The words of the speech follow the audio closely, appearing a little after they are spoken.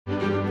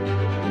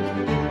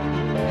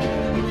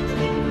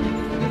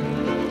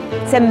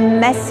It's a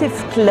massive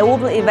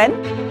global event.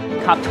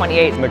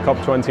 COP28. The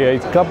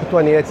COP28.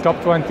 COP28.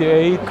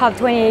 COP28.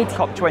 COP28.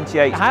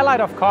 COP28. The highlight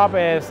of COP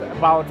is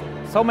about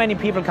so many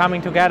people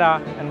coming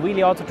together and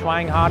really also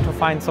trying hard to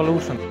find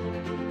solutions.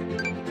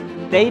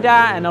 Data,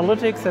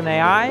 analytics and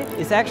AI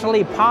is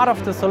actually part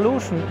of the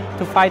solution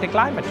to fight the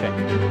climate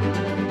change.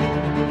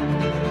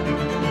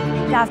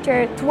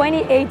 After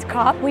 28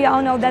 COP, we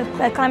all know that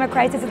the climate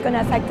crisis is going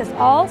to affect us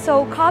all.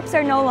 So COPs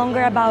are no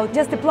longer about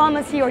just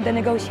diplomacy or the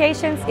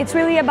negotiations. It's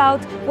really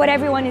about what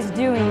everyone is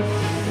doing.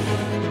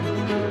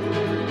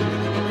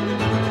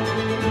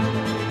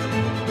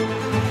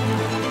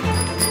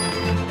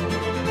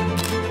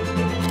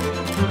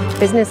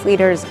 Business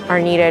leaders are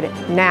needed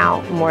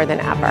now more than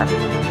ever.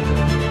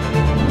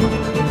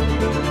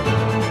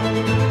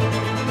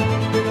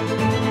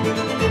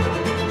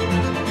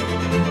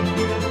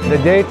 The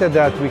data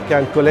that we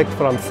can collect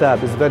from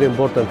SAP is very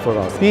important for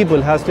us.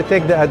 People have to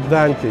take the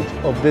advantage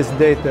of this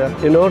data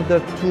in order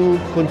to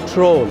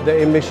control the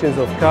emissions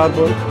of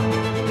carbon.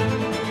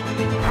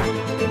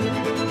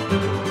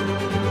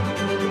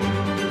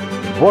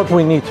 What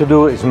we need to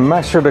do is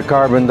measure the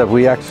carbon that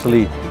we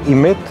actually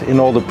emit in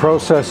all the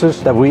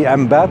processes, that we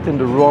embed in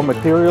the raw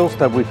materials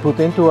that we put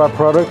into our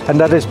product, and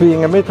that is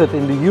being emitted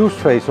in the use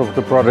phase of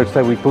the products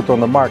that we put on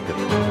the market.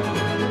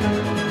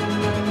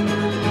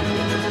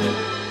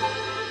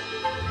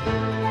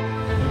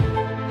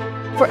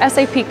 For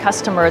SAP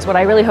customers, what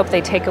I really hope they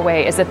take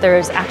away is that there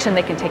is action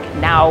they can take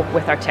now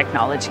with our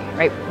technology,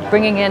 right?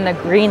 Bringing in the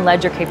green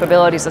ledger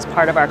capabilities as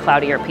part of our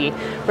cloud ERP,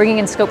 bringing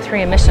in Scope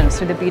 3 emissions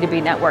through the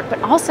B2B network,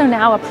 but also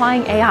now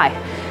applying AI.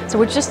 So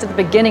we're just at the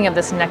beginning of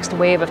this next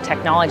wave of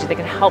technology that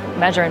can help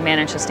measure and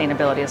manage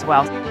sustainability as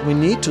well. We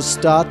need to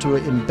start to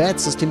embed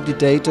sustainability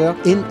data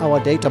in our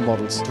data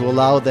models to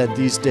allow that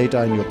these data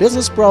are in your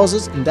business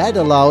process, and that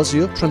allows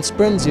you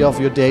transparency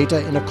of your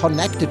data in a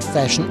connected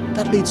fashion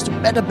that leads to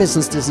better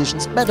business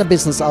decisions, better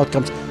business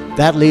outcomes.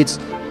 That leads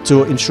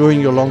to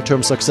ensuring your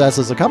long-term success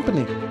as a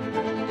company.